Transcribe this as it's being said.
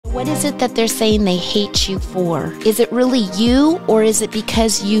What is it that they're saying they hate you for? Is it really you, or is it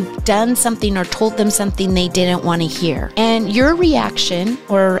because you've done something or told them something they didn't want to hear? And your reaction,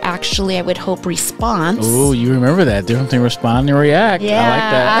 or actually I would hope response. Oh, you remember that. Do something, respond and react. Yeah,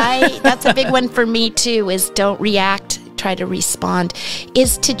 I like that. That's a big one for me too, is don't react, try to respond,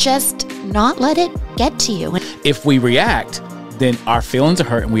 is to just not let it get to you. If we react, then our feelings are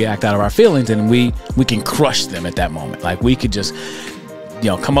hurt and we act out of our feelings, and we can crush them at that moment. Like we could just,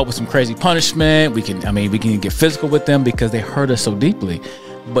 come up with some crazy punishment. We can get physical with them because they hurt us so deeply.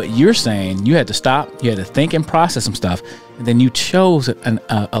 But you're saying you had to stop, you had to think and process some stuff, and then you chose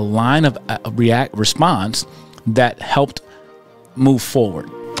a line of response that helped move forward.